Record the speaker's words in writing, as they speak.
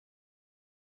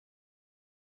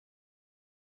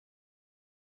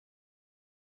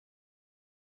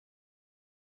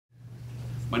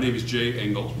My name is Jay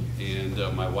Engel, and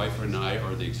my wife and I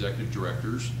are the executive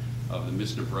directors of the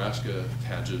Miss Nebraska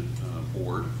pageant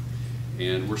board.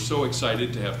 And we're so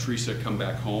excited to have Teresa come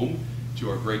back home to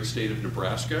our great state of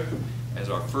Nebraska as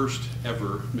our first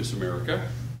ever Miss America.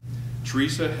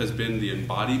 Teresa has been the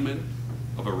embodiment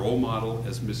of a role model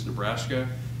as Miss Nebraska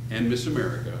and Miss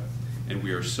America, and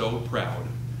we are so proud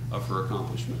of her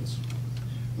accomplishments.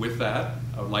 With that,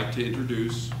 I would like to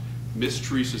introduce Miss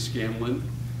Teresa Scanlan,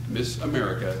 Miss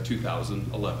America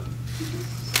 2011.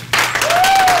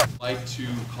 I'd like to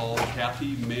call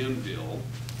Kathy Manville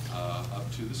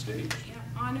up to the stage.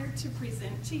 I'm honored to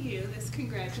present to you this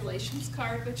congratulations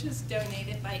card, which is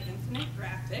donated by Infinite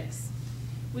Graphics.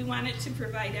 We wanted to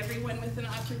provide everyone with an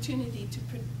opportunity to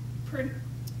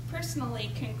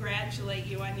personally congratulate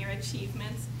you on your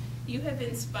achievements. You have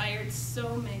inspired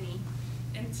so many,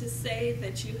 and to say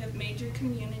that you have made your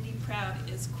community proud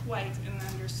is quite an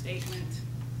understatement.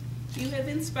 You have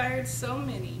inspired so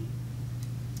many,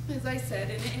 as I said,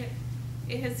 and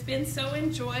it has been so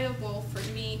enjoyable for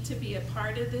me to be a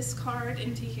part of this card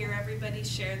and to hear everybody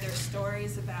share their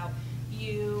stories about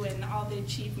you and all the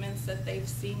achievements that they've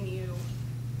seen you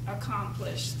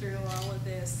accomplish through all of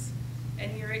this.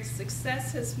 And your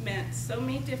success has meant so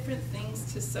many different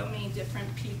things to so many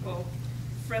different people,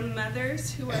 from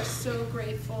mothers who are so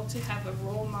grateful to have a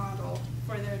role model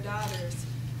for their daughters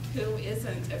who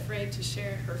isn't afraid to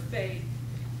share her faith,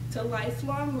 to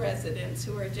lifelong residents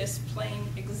who are just plain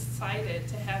excited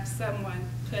to have someone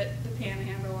put the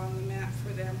panhandle on the map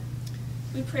for them.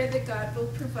 We pray that God will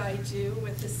provide you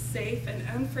with a safe and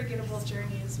unforgettable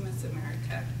journey as Miss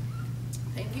America.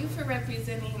 Thank you for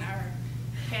representing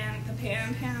the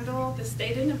panhandle, the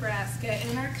state of Nebraska,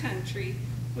 and our country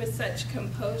with such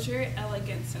composure,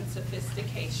 elegance, and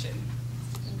sophistication.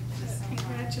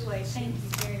 Congratulations. Thank you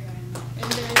very, very much.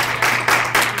 And there's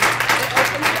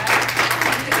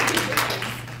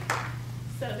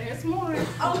so there's more.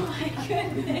 Oh my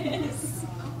goodness.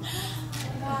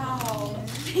 Wow.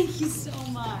 Thank you so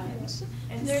much.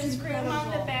 And there's room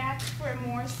on the back for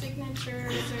more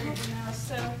signatures, or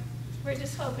so we're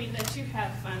just hoping that you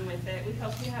have fun with it. We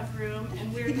hope you have room,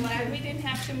 and we're glad we didn't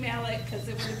have to mail it because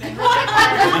it would have been really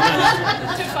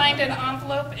hard to find an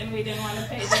envelope, and we didn't want to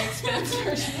pay the expense.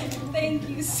 Thank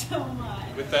you so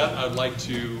much. With that, I'd like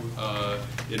to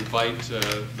invite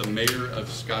the mayor of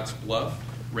Scottsbluff,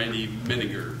 Randy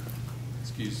Meininger,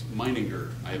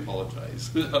 I apologize,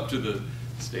 up to the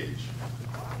stage.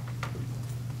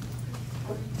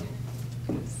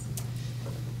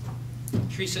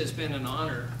 Teresa, it's been an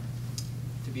honor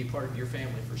to be part of your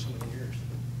family for so many years.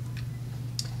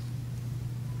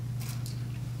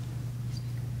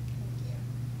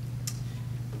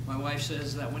 My wife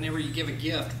says that whenever you give a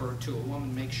gift to a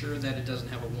woman, make sure that it doesn't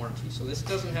have a warranty. So this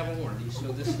doesn't have a warranty,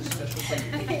 so this is special for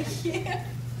you. Thank you.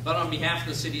 But on behalf of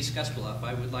the city of Scottsbluff,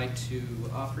 I would like to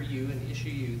offer you and issue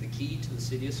you the key to the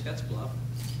city of Scottsbluff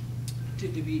to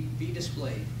be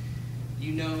displayed.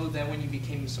 You know that when you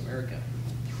became Miss America,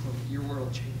 your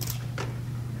world changed.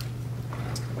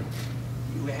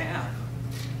 You have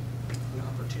an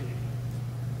opportunity.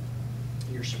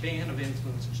 Your span of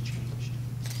influence has changed.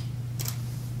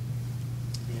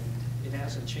 And it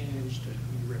hasn't changed who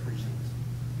you represent.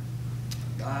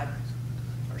 God,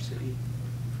 our city,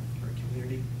 our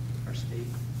community, our state,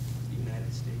 the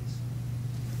United States.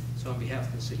 So on behalf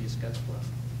of the city of Scottsbluff,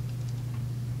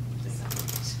 thank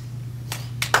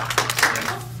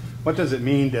you. What does it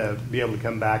mean to be able to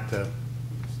come back to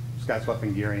Scottsbluff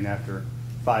and Gearing after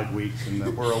 5 weeks in the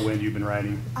whirlwind you've been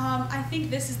riding? I think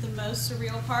this is the most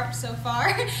surreal part so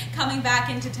far. Coming back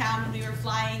into town when we were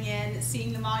flying in,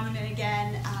 seeing the monument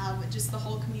again, just the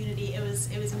whole community, it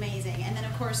was amazing. And then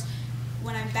of course,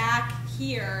 when I'm back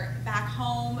here, back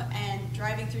home, and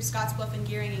driving through Scottsbluff and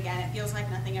Gearing again, it feels like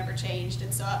nothing ever changed.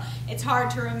 And so it's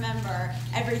hard to remember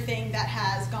everything that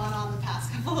has gone on the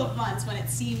past couple of months when it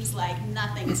seems like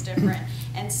nothing's different.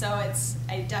 And so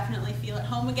I definitely feel at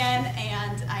home again,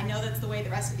 and I know that's the way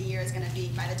the rest of the year is going to be.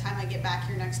 By the time I get back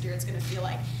here next year, it's going to feel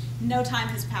like no time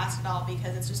has passed at all,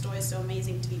 because it's just always so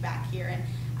amazing to be back here. And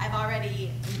I've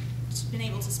already been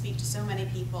able to speak to so many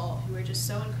people who are just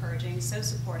so encouraging, so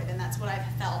supportive, and that's what I've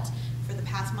felt for the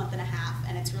past month and a half,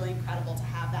 and it's really incredible to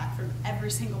have that from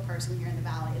every single person here in the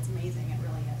Valley. It's amazing, it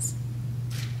really is.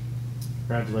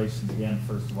 Congratulations again,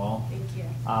 first of all. Thank you.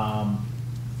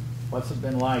 What's it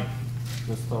been like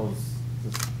this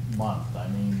month? I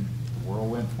mean,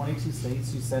 whirlwind. 22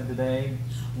 states, you said today?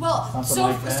 Well, Something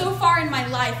like that? so far in my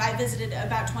life, I visited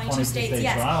about 22 states,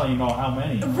 yes. But I don't even know how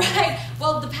many. Right.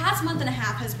 Well, the past month and a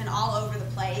half has been all over the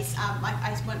place.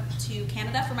 I went to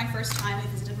Canada for my first time. We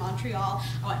visited Montreal.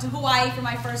 I went to Hawaii for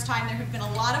my first time. There have been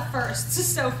a lot of firsts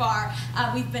so far.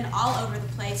 We've been all over the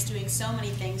place doing so many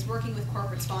things, working with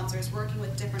corporate sponsors, working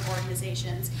with different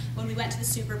organizations. When we went to the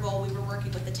Super Bowl, we were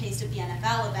working with the Taste of the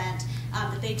NFL event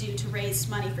that they do to raise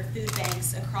money for food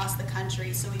banks across the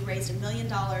country. So we raised $1 million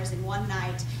in one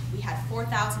night. We had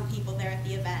 4,000 people there at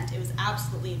the event. It was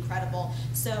absolutely incredible.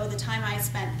 So the time I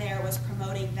spent there was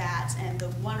promoting that and the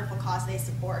wonderful cause they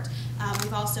support.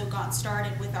 We've also gotten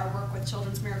started with our work with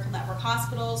Children's Miracle Network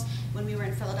hospitals. When we were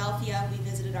in Philadelphia, we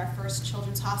visited our first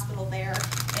children's hospital there.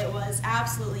 It was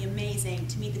absolutely amazing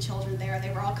to meet the children there.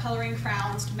 They were all coloring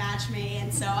crowns to match me,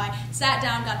 and so I sat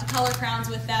down, got to color crowns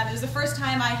with them. It was the first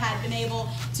time I had been able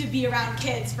to be around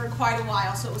kids for quite a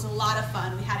while, so it was a lot of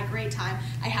fun. We had a great time.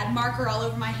 I had marker all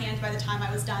over my hand by the time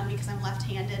I was done because I'm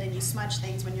left-handed, and you smudge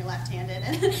things when you're left-handed.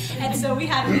 And so we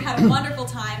had a wonderful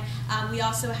time. We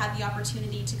also had the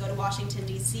opportunity to go to Washington,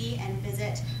 D.C. and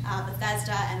visit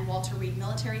Bethesda and Walter Reed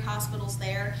military hospitals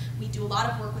there. We do a lot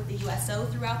of work with the USO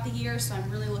throughout the year, so I'm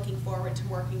really looking forward to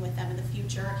working with them in the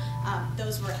future.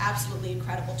 Those were absolutely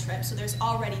incredible trips. So there's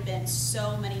already been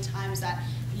so many times that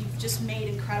you've just made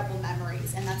incredible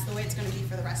memories, and that's the way it's going to be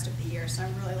for the rest of the year, so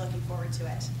I'm really looking forward to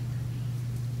it.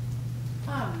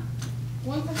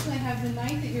 One question I have, the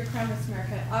night that you're crowned Miss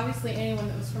America, obviously anyone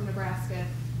that was from Nebraska,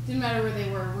 didn't matter where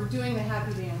they were doing the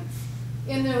happy dance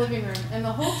in their living room, and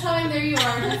the whole time there you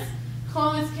are, just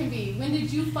calm as can be. When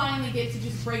did you finally get to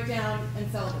just break down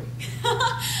and celebrate?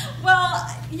 Well,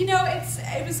 you know,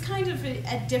 it was kind of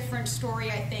a different story,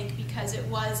 I think, because it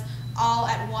was all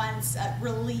at once,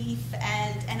 relief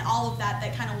and all of that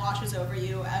kind of washes over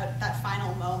you at that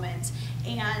final moment.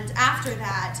 And after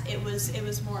that, it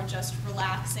was more just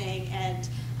relaxing, and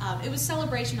it was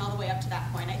celebration all the way up to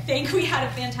that point. I think we had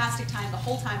a fantastic time the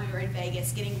whole time we were in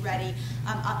Vegas, getting ready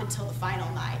up until the final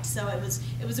night. So it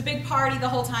was a big party the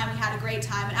whole time. We had a great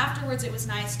time, and afterwards it was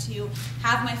nice to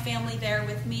have my family there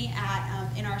with me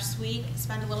in our suite,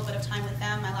 spend a little bit of time with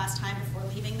them, my last time before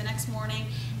leaving the next morning,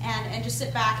 and just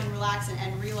sit back and relax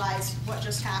and realize what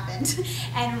just happened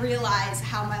and realize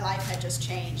how my life had just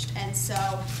changed. And so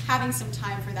having some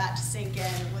time for that to sink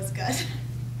in was good.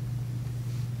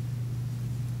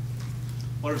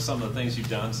 What are some of the things you've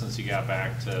done since you got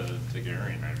back to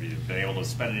Gary? Have you been able to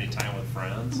spend any time with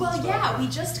friends? Well, yeah, we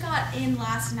just got in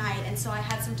last night, and so I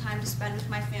had some time to spend with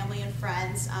my family and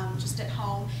friends just at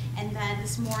home. And then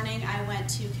this morning I went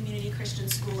to Community Christian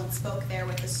School and spoke there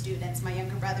with the students. My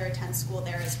younger brother attends school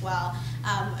there as well.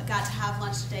 I got to have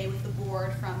lunch today with the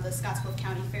board from the Scottsbluff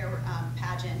County Fair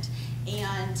pageant.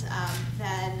 And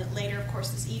then later, of course,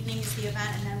 this evening is the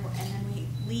event, and then we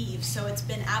leave. So it's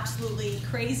been absolutely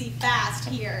crazy fast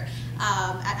here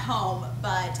at home,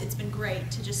 but it's been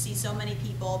great to just see so many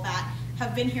people that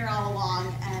have been here all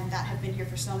along and that have been here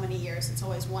for so many years. It's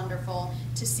always wonderful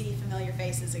to see familiar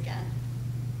faces again.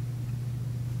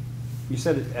 You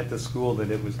said at the school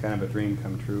that it was kind of a dream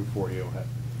come true for you.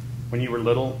 When you were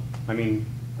little,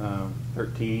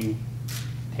 13,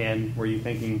 10, were you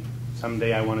thinking,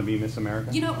 someday I want to be Miss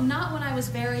America? You know, not when I was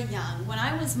very young. When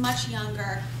I was much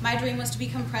younger, my dream was to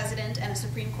become president and a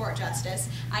Supreme Court justice.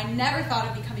 I never thought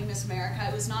of becoming Miss America.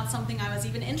 It was not something I was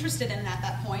even interested in at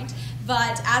that point.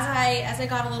 But as I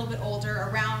got a little bit older,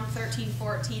 around 13,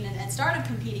 14, and started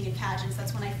competing in pageants,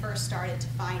 that's when I first started to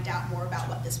find out more about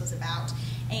what this was about.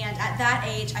 And at that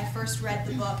age, I first read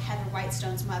the book Heather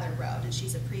Whitestone's mother wrote, and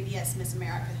she's a previous Miss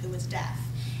America who was deaf.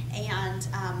 And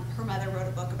her mother wrote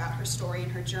a book about her story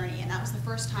and her journey, and that was the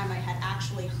first time I had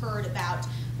actually heard about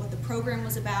what the program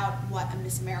was about, what a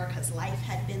Miss America's life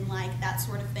had been like, that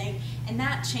sort of thing. And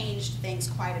that changed things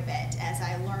quite a bit as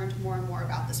I learned more and more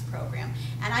about this program.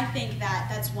 And I think that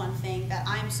that's one thing that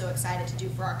I'm so excited to do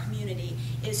for our community,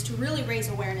 is to really raise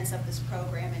awareness of this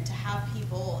program and to have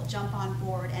people jump on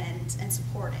board and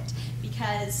support it.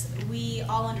 Because we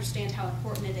all understand how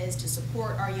important it is to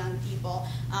support our young people,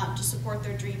 to support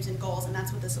their dreams and goals, and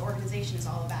that's what this organization is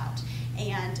all about.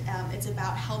 And it's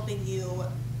about helping you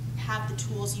have the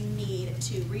tools you need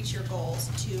to reach your goals,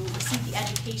 to receive the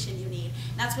education you need.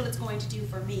 And that's what it's going to do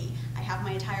for me. I have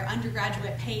my entire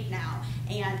undergraduate paid now,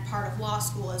 and part of law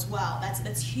school as well.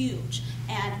 That's huge,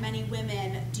 and many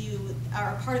women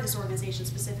are a part of this organization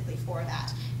specifically for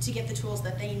that, to get the tools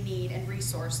that they need and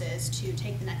resources to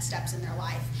take the next steps in their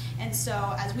life. And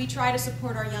so as we try to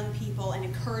support our young people and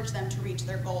encourage them to reach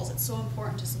their goals, it's so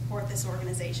important to support this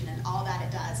organization and all that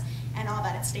it does and all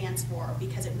that it stands for,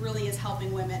 because it really is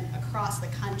helping women across the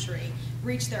country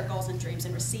reach their goals and dreams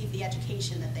and receive the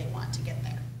education that they want to get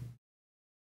there.